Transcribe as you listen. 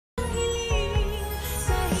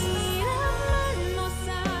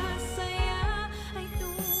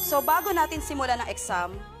So bago natin simulan ang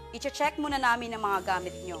exam, i-check muna namin ang mga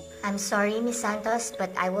gamit nyo. I'm sorry, Miss Santos,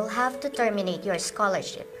 but I will have to terminate your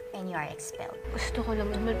scholarship and you are expelled. Gusto ko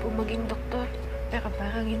lang naman po maging doktor. Pero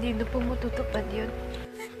parang hindi na po matutupad yun.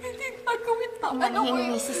 Hindi gagawin pa.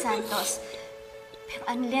 Umanhin, Mrs. Santos. Pero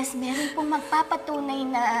unless meron pong magpapatunay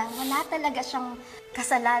na wala talaga siyang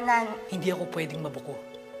kasalanan... Hindi ako pwedeng mabuko.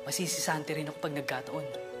 Masisisante rin ako pag nagkataon.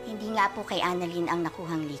 Hindi nga po kay Annalyn ang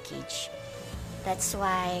nakuhang leakage. That's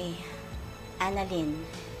why, Annalyn,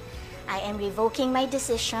 I am revoking my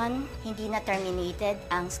decision. Hindi na terminated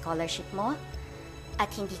ang scholarship mo at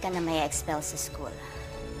hindi ka na may expel sa school.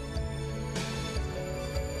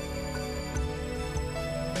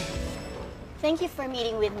 Thank you for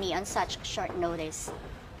meeting with me on such short notice.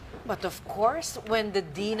 But of course, when the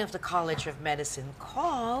Dean of the College of Medicine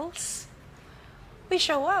calls, we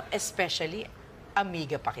show up, especially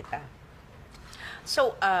amiga pa kita.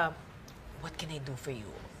 So, what can I do for you?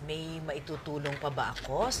 May maitutulong pa ba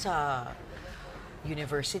ako sa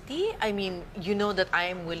university? I mean, you know that I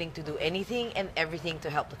am willing to do anything and everything to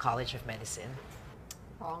help the College of Medicine.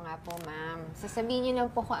 Oo nga po, ma'am. Sasabihin niyo lang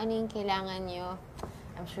po kung ano yung kailangan niyo.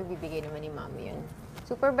 I'm sure bibigay naman ni Mami yun.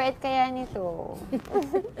 Super bait kaya nito.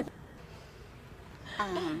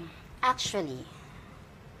 Actually,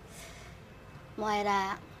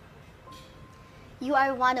 Moira, you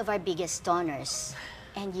are one of our biggest donors.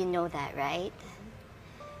 And you know that, right?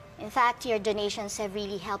 In fact, your donations have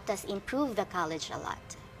really helped us improve the college a lot.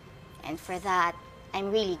 And for that,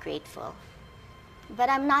 I'm really grateful.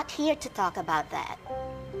 But I'm not here to talk about that.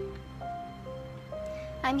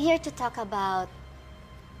 I'm here to talk about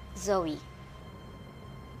Zoe.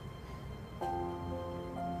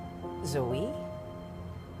 Zoe?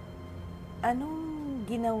 Anong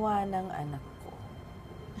ginawa ng anak ko?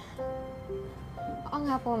 Oo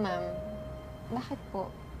nga po, ma'am. Bakit po?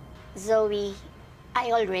 Zoe,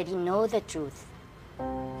 I already know the truth.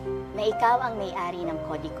 Na ikaw ang may-ari ng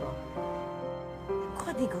kodigo.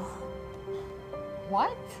 Kodigo?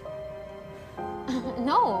 What?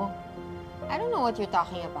 No. I don't know what you're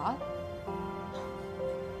talking about.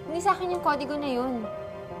 Hindi sa akin yung kodigo na yun.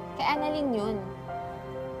 Kay Annalyn yun.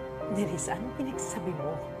 Nerissa, anong pinagsasabi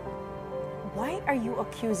mo? Why are you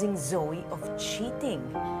accusing Zoe of cheating?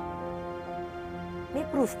 May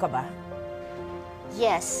proof ka ba?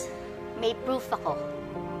 Yes, may proof ako.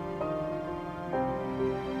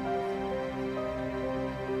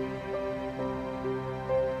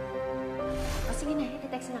 O sige na,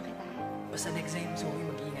 i-text na kita. Basta next time, Zoe,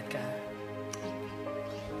 mag-iingat ka.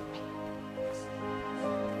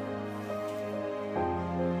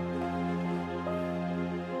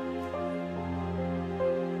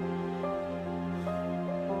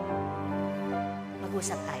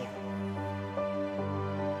 Mag-usap tayo.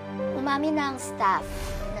 Umami na ang staff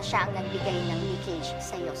na siya ang nagbigay ng leakage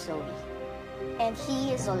sa iyo, Zoe. And he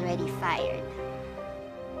is already fired.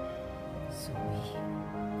 Zoe,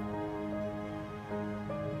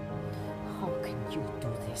 how can you do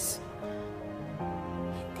this?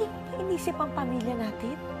 Hindi mo ba inisip ang pamilya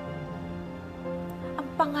natin? Ang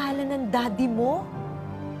pangalan ng daddy mo?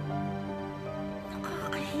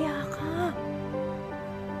 Nakakahiya ka.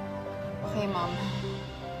 Okay, Mom.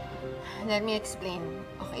 Let me explain,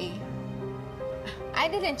 okay? I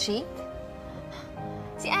didn't cheat.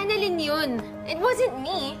 Si Annalyn yun. It wasn't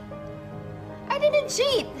me. I didn't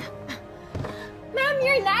cheat. Ma'am,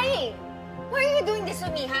 you're lying. Why are you doing this to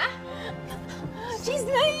me, ha? She's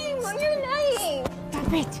lying. Mom, you're lying.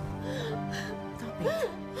 Stop it! Stop it!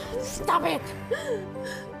 Stop it!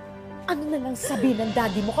 Ano na lang sabihin ng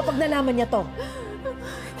daddy mo kapag nalaman niya to?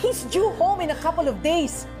 He's due home in a couple of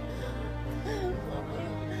days.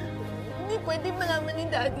 Hindi pwede malaman ni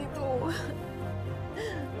Daddy to.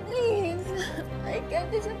 Please. I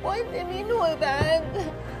can't disappoint him. You know that.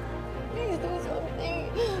 Please do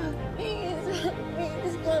something. Please.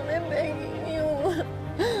 Please, Mom, I'm begging you.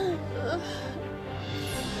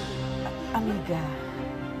 Amiga,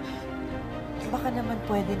 baka naman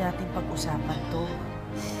pwede natin pag-usapan to.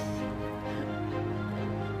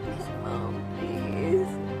 Please, Mom.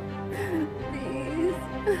 Please. Please.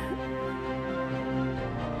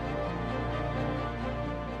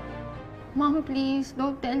 Mom, please,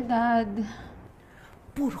 don't tell Dad.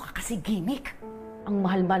 Puro ka kasi gimmick. Ang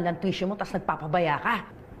mahal-mahal ng tuition mo, tapos nagpapabaya ka.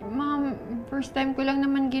 Mom, first time ko lang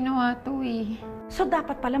naman ginawa to eh. So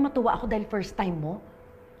dapat pala matuwa ako dahil first time mo?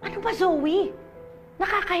 Ano ba, Zoe?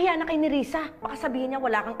 Nakakahiya na kay Nerissa. Baka sabihin niya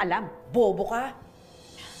wala kang alam. Bobo ka.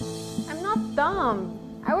 I'm not dumb.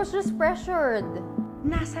 I was just pressured.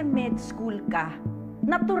 Nasa med school ka.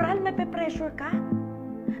 Natural may pe-pressure ka.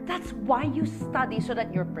 That's why you study so that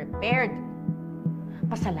you're prepared.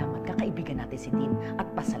 Pasalamat ka, kaibigan natin si Dean. At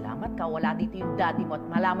pasalamat ka, wala dito yung daddy mo at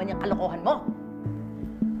malaman niyang kalokohan mo.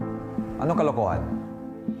 Anong kalokohan?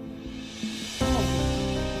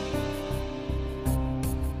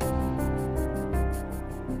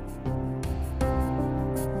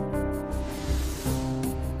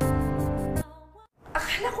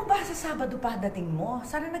 Akala ko ba sa Sabado pa dating mo?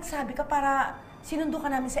 Sana nagsabi ka para sinundo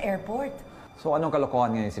ka namin sa airport. So anong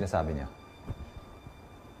kalokohan ngayon sinasabi niya?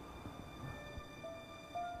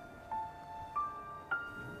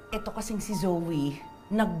 Ito kasing si Zoe,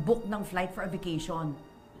 nag-book ng flight for a vacation.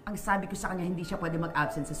 Ang sabi ko sa kanya, hindi siya pwede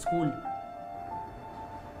mag-absent sa school.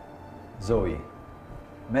 Zoe,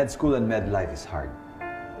 med school and med life is hard.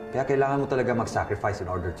 Kaya kailangan mo talaga mag-sacrifice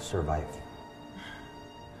in order to survive.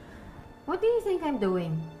 What do you think I'm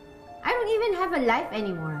doing? I don't even have a life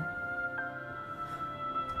anymore.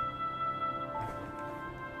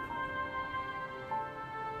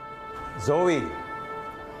 Zoe!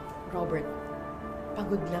 Robert,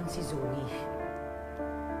 pagod lang si Zoe.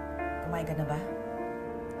 Kumain ka na ba?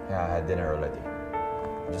 Yeah, I had dinner already.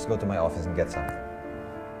 I'll just go to my office and get some.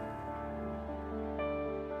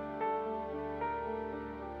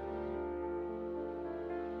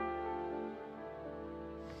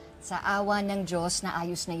 Sa awa ng Diyos,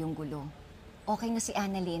 naayos na yung gulo. Okay na si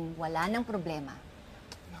Annalyn, wala nang problema.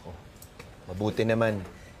 Ako, mabuti naman.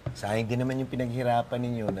 Sayang din naman yung pinaghirapan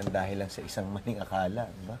ninyo nang dahil lang sa isang maling akala,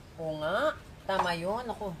 di ba? Oo nga. Tama yun.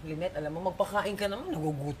 Ako, Lynette, alam mo, magpakain ka naman.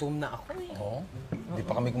 Nagugutom na ako eh. Oo. Hindi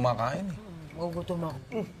pa kami kumakain eh. Nagugutom ako.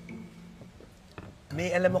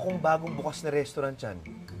 May alam akong bagong bukas na restaurant dyan.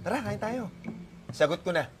 Tara, kain tayo. Sagot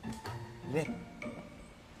ko na. Lynette.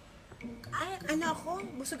 Ay, ano ako?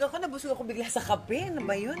 Nabusog ako bigla sa kape. Ano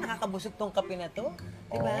ba yun? Nakakabusog tong kape na to.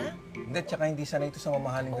 Diba? Hindi, tsaka hindi sana ito sa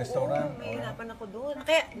mamahaling restaurant. May hirapan ako doon.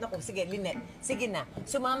 Kaya, naku, sige, Lynette. Sige na.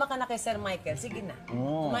 Sumama ka na kay Sir Michael. Sige na.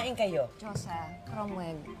 Kumain kayo. Diyosa,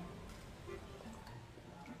 Cromwell.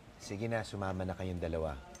 Sige na, sumama na kayong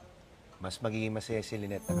dalawa. Mas magiging masaya si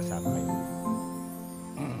Lynette na kasama kayo.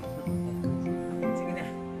 Sige na.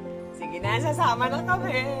 Sige na, sasama na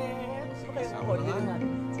kami. Gusto kayo ako.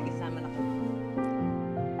 Sige, sama na kami.